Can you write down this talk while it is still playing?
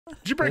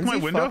Did you break my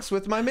window? Fucks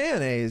with my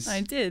mayonnaise.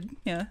 I did.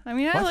 Yeah. I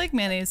mean, I like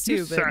mayonnaise too.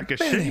 You sack of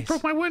shit. You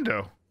broke my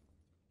window.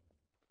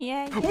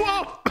 Yeah.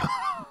 Whoa!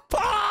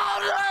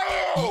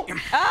 We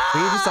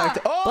just talked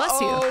to,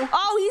 Bless you.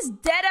 Oh, he's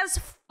dead as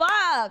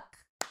fuck.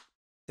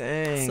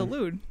 Dang.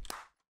 Salute.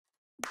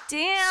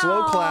 Damn.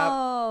 Slow clap.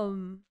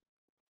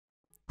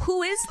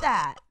 Who is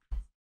that?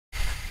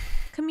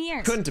 Come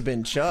here. Couldn't have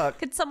been Chuck.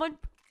 Can someone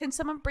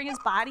bring his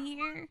body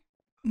here?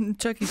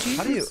 Chuck E. Cheese.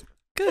 How do you?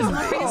 Good.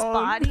 Someone bring his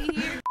body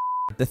here.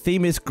 The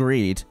theme is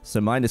greed, so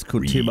mine is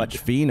called Too Much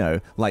Vino,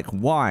 like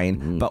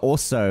wine, but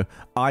also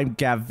I'm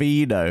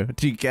Gavino.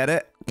 Do you get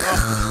it?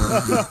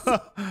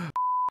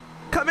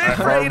 Come here,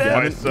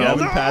 Fredo.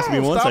 Gavin passed me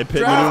once, I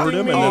pit maneuvered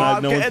him, and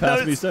then no one's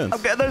passed me since.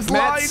 I'm getting those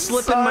Matt lines.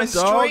 slipping my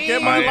stream. Don't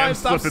get my lines,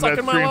 stop slipping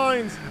sucking that my stream.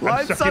 lines.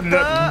 I'm sucking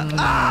sucker.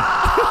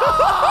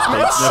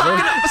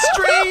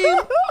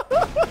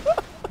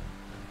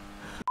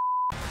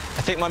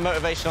 I think my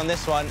motivation on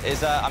this one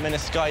is I'm in a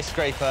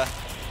skyscraper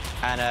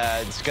and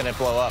it's gonna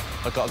blow up.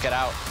 I've got to get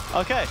out.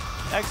 Okay,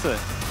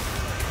 excellent.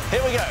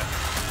 Here we go.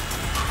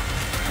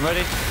 I'm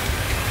ready.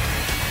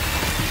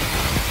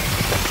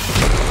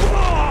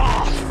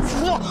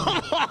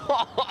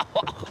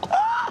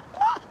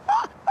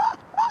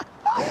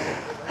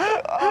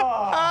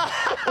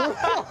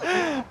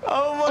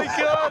 Oh my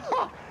god!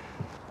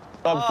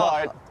 I'm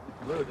fine.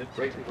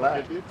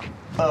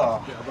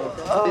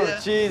 Oh,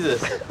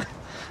 Jesus.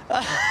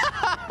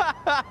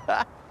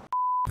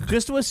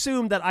 Just to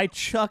assume that I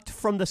chucked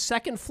from the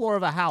second floor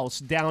of a house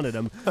down at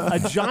him a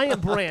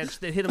giant branch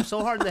that hit him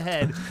so hard in the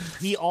head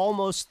he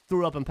almost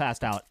threw up and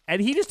passed out,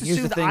 and he just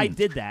assumed that I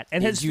did that,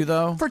 and has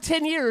for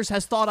 10 years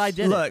has thought I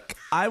did it. Look,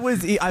 I may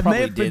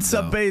have been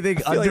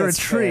sunbathing under a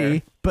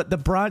tree, but the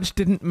branch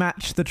didn't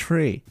match the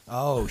tree.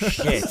 Oh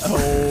shit!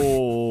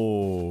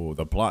 Oh,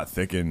 the plot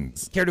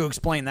thickens. Care to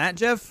explain that,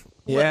 Jeff?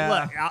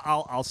 Yeah. Look,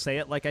 I'll say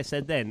it like I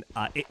said then.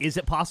 Is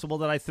it possible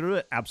that I threw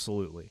it?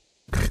 Absolutely.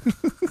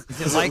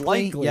 Is it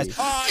likely? Yes.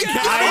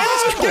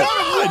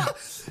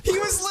 He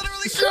was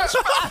literally.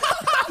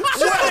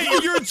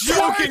 Wait, you're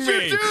joking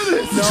me.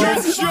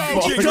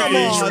 You're joking. Come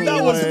on,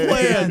 that was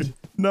planned.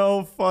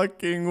 No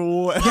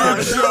fucking way. You're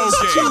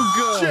joking. Too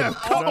good. Jeff,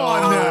 come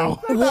on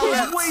now. That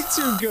was way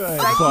too good.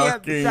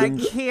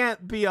 That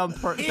can't be on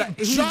purpose. It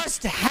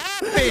just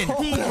happened.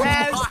 He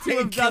has to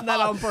have done that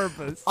on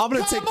purpose. I'm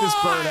gonna take this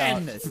bird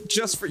out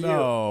just for you.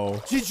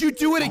 No. Did you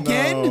do it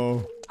again?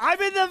 No. I'm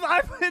in the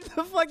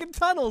fucking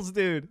tunnels,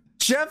 dude.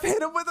 Jeff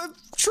hit him with a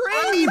tree.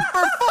 I mean,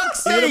 for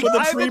fuck's sake,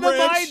 I'm in the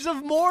mines of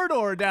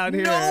Mordor down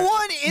here. no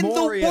one in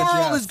Moria, the world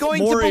Jeff. is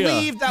going Moria. to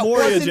believe that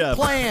Moria, wasn't Jeff.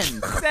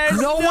 planned. There's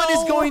No one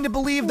is going to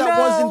believe that no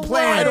wasn't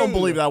planned. I don't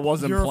believe that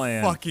wasn't You're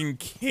planned. fucking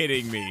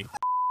kidding me.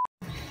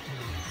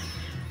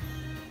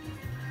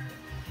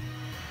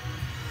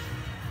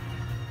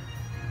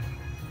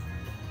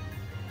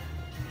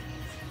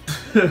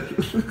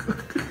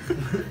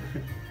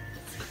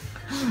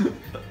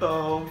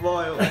 Oh,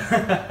 Miles.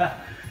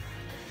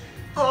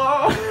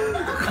 Oh.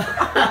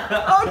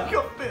 I've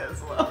got bit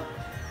as well.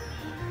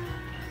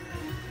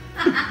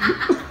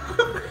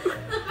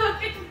 The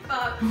fucking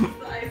box is the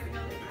icing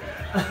on the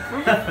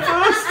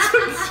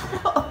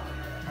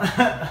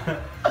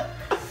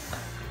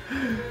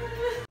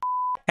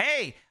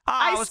Hey,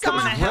 I was saw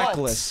coming to it. help.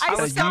 Reckless. I I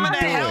was saw coming to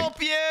it.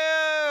 help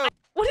you.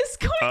 What is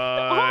going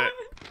on?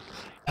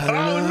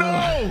 Oh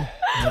no!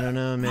 I don't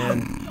know,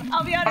 man.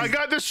 I'll be honest. I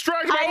got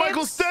distracted by I am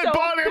Michael's dead so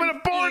body. I'm in a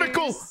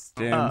barnacle.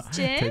 James,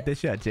 Jim? take this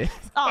shot, James.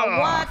 Oh,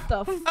 what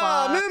the fuck?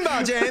 Oh,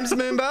 Moonbow, James,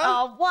 Moonbow.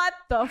 Oh, what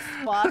the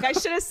fuck? I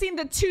should have seen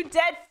the two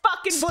dead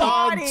fucking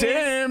bodies.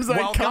 James, I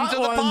Welcome caught to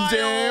the one, pile.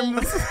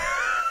 James.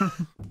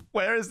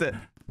 Where is it?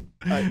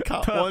 I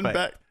caught one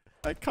back.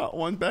 I caught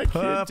one back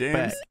here,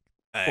 James.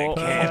 I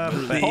can't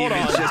believe Hold on,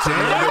 it.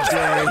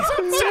 James.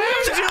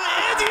 James, you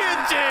idiot,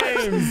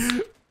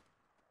 James.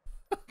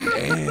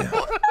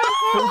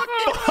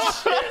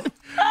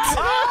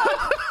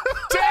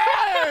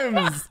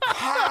 James!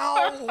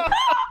 How?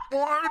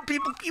 Why do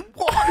people keep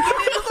walking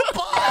into the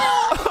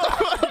ball?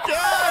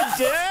 God,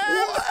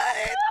 James!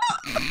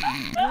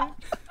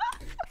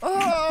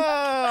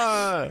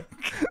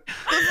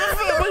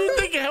 What are you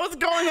thinking? What's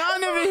going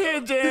on over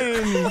here,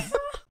 James?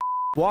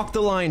 Walk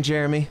the line,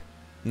 Jeremy.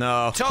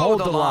 No. Hold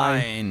the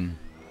line.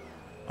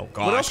 Oh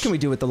gosh. What else can we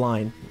do with the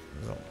line?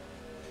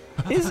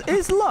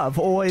 Is love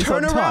always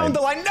Turn on around time?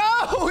 the line.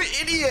 No,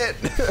 idiot.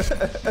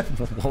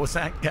 What was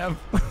that, Kev?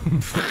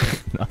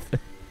 Nothing.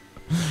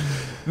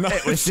 No,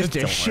 It was just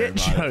a shit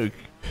joke.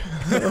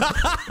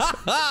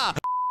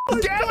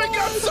 Gavin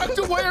got sucked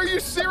away. Are you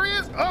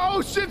serious?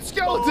 Oh shit,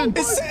 skeleton!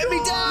 It set me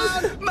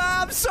down.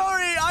 Mom,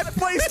 sorry, I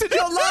wasted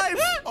your life.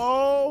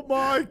 Oh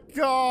my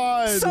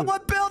God! Someone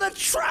build a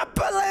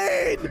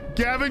trampoline.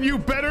 Gavin, you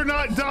better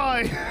not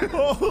die.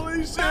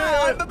 Holy shit!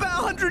 I'm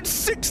about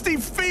 160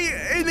 feet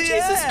in the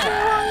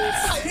air.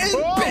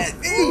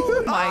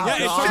 Oh. My Yeah,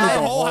 it's God. just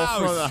the whole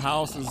front of the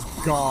house is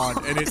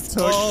gone, and it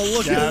took. Oh,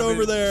 look at it Gavin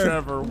over there.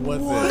 Trevor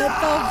with What it. the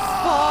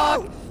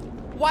fuck?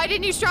 Why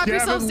didn't you strap Gavin,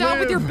 yourselves down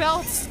with your live.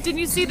 belts? Didn't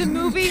you see the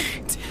movie?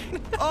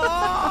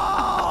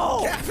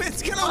 Oh!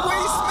 Gavin's gonna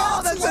waste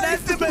That's an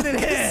estimate in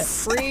here.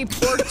 Free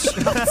pork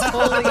chops.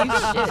 Holy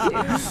shit,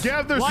 dude.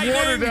 Gav, there's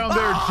water down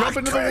there. Jump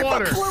into the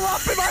water. blew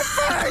up in my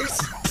face.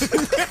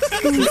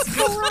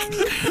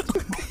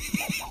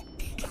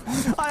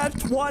 I have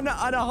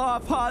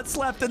 1.5 hearts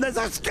left, and there's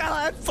a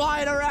skeleton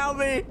flying around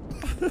me.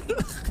 Bring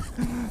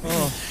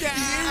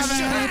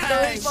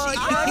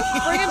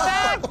him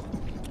back.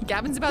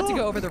 Gavin's about to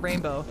go over the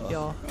rainbow,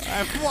 y'all.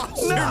 I've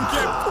watched him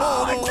get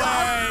pulled away.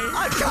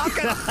 I can't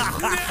get.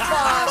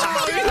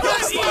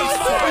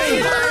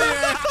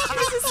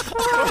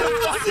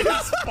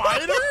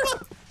 Spider?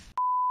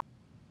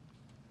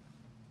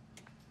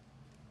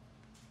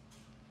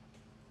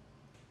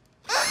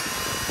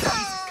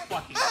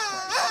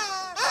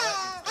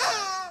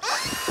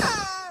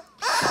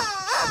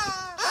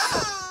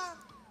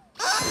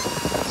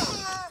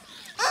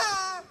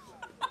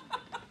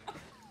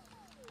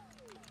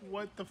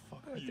 What the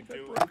fuck are you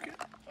doing?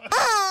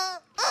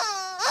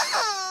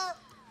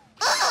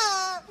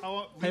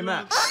 Hey,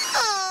 Matt.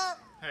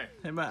 Hey.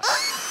 Hey, Matt.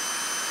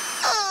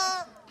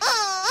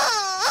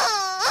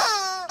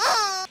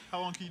 How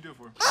long can you do it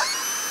for?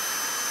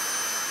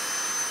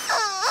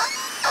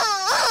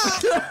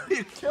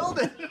 You killed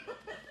it.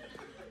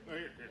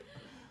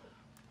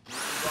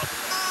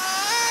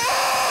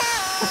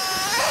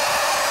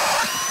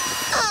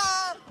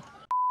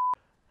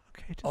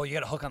 Oh, you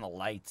got to hook on the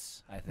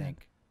lights, I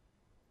think.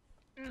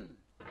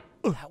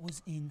 That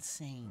was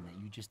insane that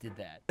you just did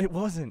that. It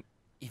wasn't.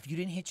 If you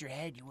didn't hit your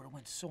head, you would have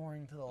went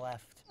soaring to the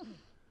left.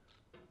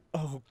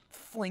 Oh.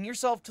 Fling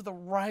yourself to the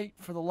right,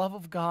 for the love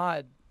of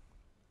God.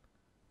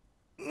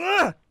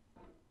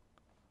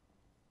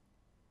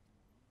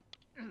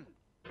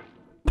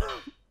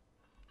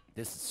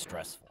 This is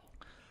stressful.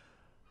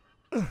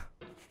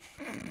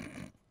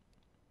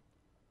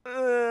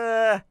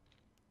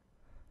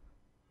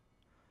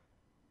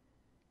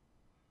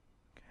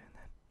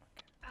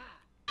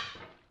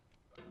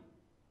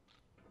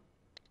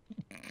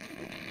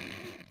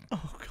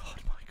 Oh God,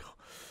 Michael.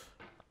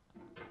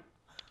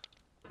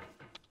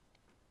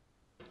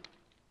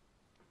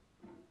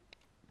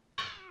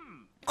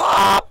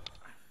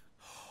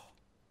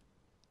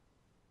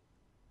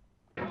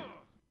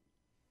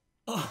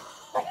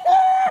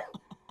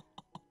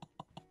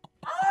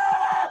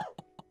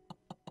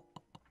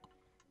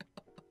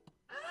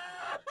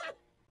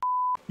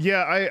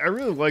 Yeah, I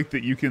really like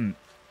that you can.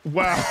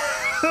 Wow.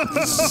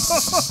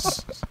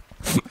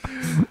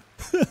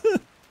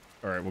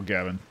 All right, well,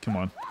 Gavin, come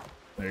on.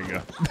 There you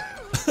go.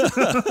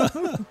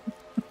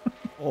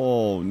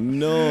 Oh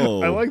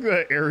no! I like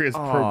that area's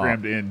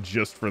programmed in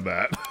just for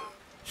that.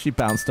 She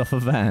bounced off a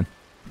van.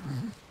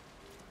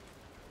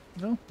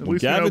 No, at Well,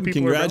 least we know Gavin,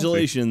 people are bouncing.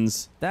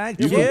 congratulations! Thank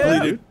You you.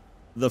 completed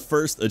the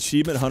first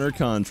Achievement Hunter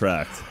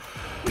contract.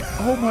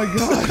 Oh my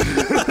God!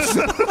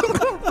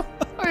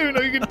 I didn't even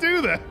know you could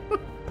do that.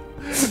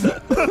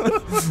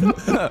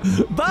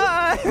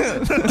 Bye.